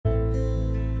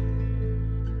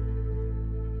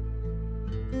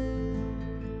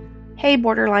Hey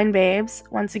Borderline babes,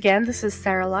 once again this is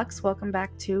Sarah Lux. Welcome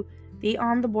back to the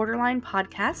On the Borderline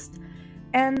podcast,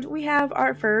 and we have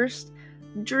our first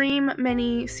dream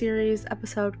mini series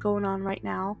episode going on right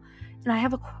now, and I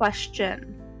have a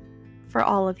question for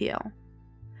all of you.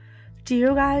 Do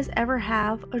you guys ever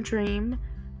have a dream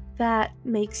that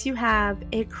makes you have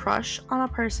a crush on a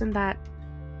person that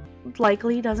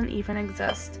likely doesn't even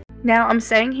exist? Now, I'm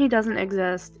saying he doesn't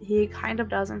exist. He kind of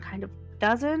does and kind of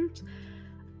doesn't.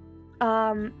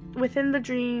 Within the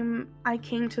dream, I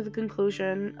came to the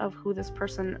conclusion of who this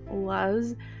person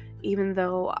was, even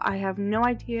though I have no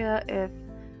idea if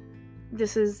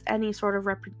this is any sort of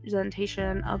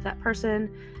representation of that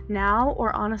person now,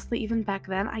 or honestly, even back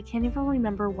then. I can't even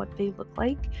remember what they look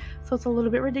like, so it's a little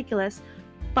bit ridiculous,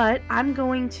 but I'm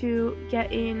going to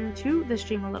get into this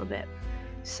dream a little bit.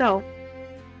 So,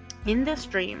 in this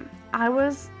dream, I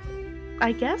was,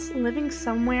 I guess, living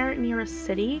somewhere near a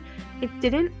city. It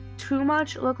didn't too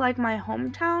much look like my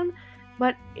hometown,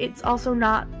 but it's also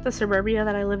not the suburbia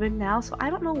that I live in now, so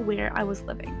I don't know where I was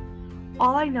living.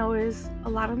 All I know is a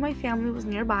lot of my family was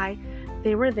nearby.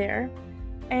 They were there,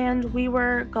 and we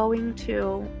were going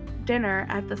to dinner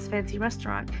at this fancy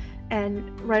restaurant,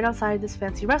 and right outside this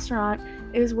fancy restaurant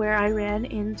is where I ran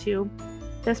into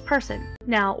this person.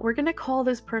 Now, we're gonna call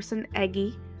this person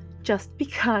Eggy, just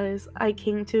because I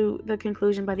came to the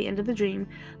conclusion by the end of the dream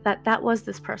that that was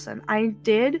this person. I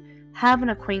did have an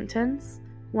acquaintance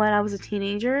when I was a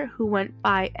teenager who went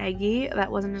by Eggy.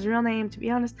 That wasn't his real name, to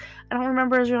be honest. I don't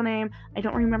remember his real name. I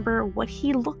don't remember what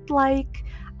he looked like.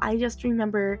 I just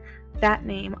remember that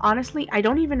name. Honestly, I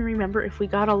don't even remember if we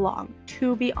got along,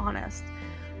 to be honest.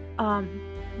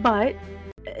 But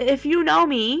if you know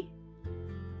me,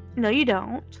 no you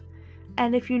don't.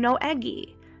 And if you know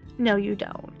Eggy, no, you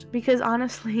don't. Because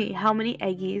honestly, how many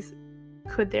Eggies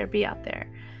could there be out there?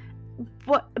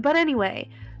 But anyway,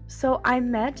 so I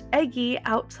met Eggy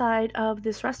outside of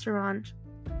this restaurant,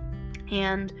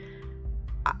 and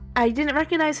I didn't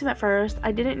recognize him at first.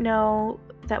 I didn't know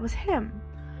that was him.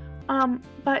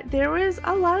 But there was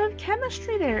a lot of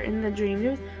chemistry there in the dream.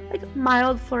 There was like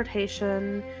mild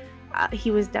flirtation.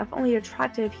 He was definitely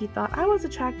attractive. He thought I was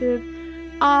attractive.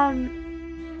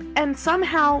 And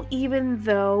somehow, even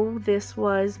though this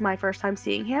was my first time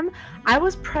seeing him, I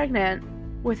was pregnant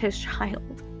with his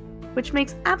child, which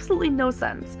makes absolutely no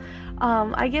sense.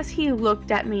 I guess he looked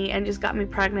at me and just got me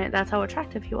pregnant. That's how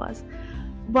attractive he was.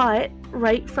 But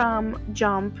right from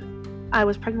jump, I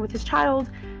was pregnant with his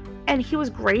child, and he was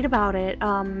great about it.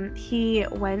 He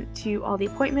went to all the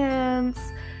appointments,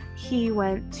 he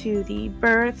went to the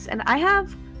births, and I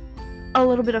have a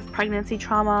little bit of pregnancy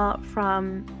trauma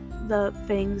from the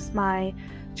things my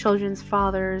children's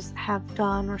fathers have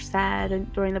done or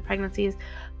said during the pregnancies,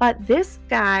 but this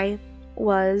guy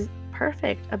was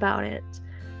perfect about it.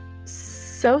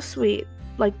 So sweet,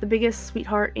 like the biggest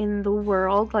sweetheart in the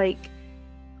world, like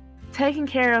taking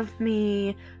care of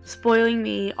me, spoiling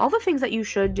me, all the things that you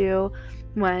should do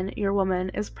when your woman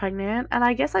is pregnant. And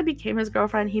I guess I became his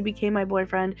girlfriend, he became my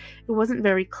boyfriend. It wasn't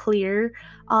very clear.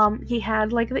 He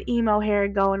had like the emo hair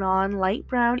going on, light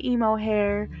brown emo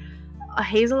hair,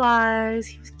 hazel eyes.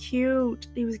 He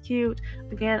was cute.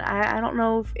 Again, I don't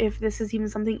know if this is even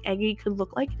something Eggy could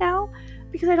look like now,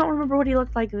 because I don't remember what he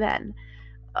looked like then.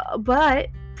 But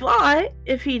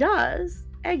if he does,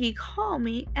 Eggy, call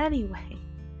me anyway.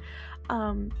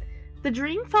 The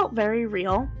dream felt very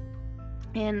real,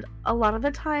 and a lot of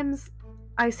the times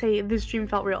I say this dream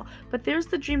felt real, but there's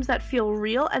the dreams that feel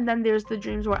real, and then there's the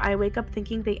dreams where I wake up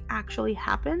thinking they actually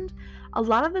happened. A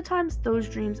lot of the times those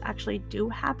dreams actually do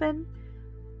happen.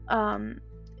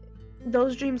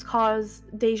 Those dreams cause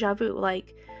deja vu.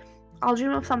 Like, I'll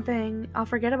dream of something, I'll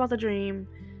forget about the dream,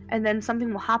 and then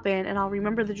something will happen, and I'll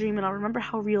remember the dream, and I'll remember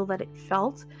how real that it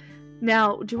felt.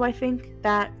 Now, do I think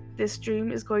that this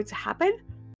dream is going to happen?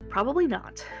 Probably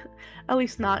not. At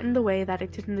least not in the way that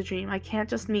it did in the dream. I can't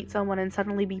just meet someone and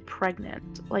suddenly be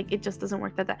pregnant. Like, it just doesn't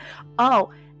work that.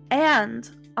 Oh, and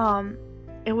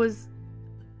it was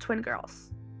twin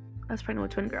girls. I was pregnant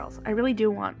with twin girls. I really do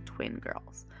want twin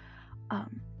girls.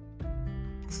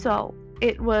 So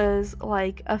it was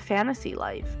like a fantasy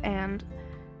life, and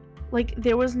like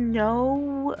there was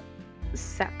no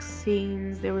sex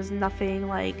scenes, there was nothing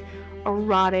like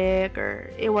erotic, or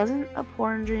it wasn't a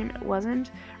porn dream, it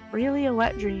wasn't really a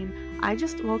wet dream. I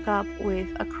just woke up with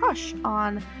a crush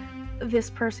on this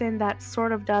person that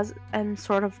sort of does and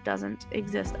sort of doesn't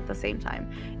exist at the same time.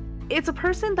 It's a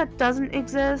person that doesn't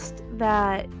exist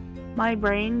that my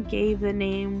brain gave the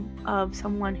name of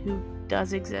someone who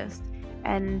does exist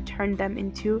and turned them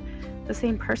into the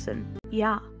same person.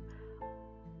 Yeah.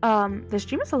 This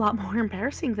dream is a lot more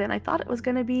embarrassing than I thought it was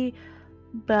gonna be,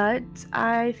 but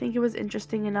I think it was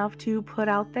interesting enough to put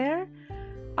out there.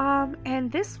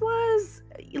 And this was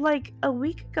like a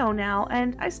week ago now,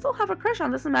 and I still have a crush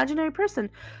on this imaginary person.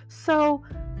 So,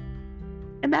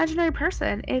 imaginary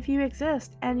person, if you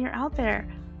exist and you're out there,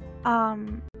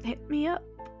 hit me up.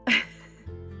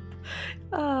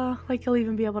 Like you'll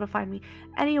even be able to find me.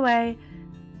 Anyway,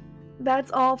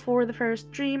 that's all for the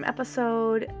first dream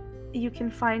episode. You can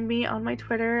find me on my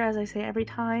Twitter, as I say every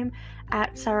time,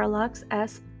 at SarahLux,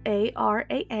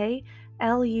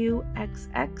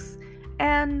 SaraaLuxx.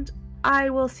 And I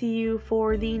will see you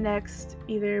for the next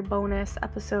either bonus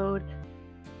episode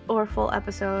or full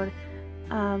episode.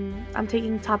 I'm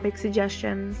taking topic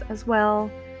suggestions as well.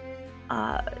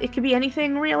 It could be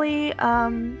anything, really.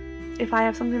 If I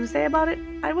have something to say about it,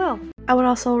 I will. I would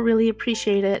also really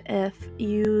appreciate it if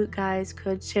you guys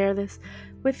could share this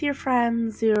with your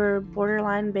friends, your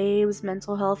borderline babes,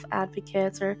 mental health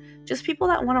advocates, or just people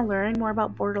that want to learn more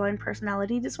about borderline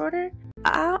personality disorder.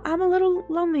 I'm a little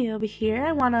lonely over here.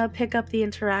 I want to pick up the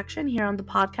interaction here on the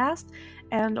podcast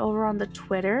and over on the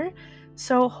Twitter.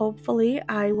 So hopefully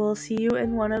I will see you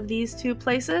in one of these two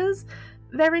places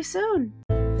very soon.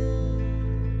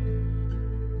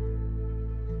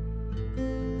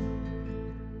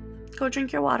 Go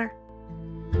drink your water.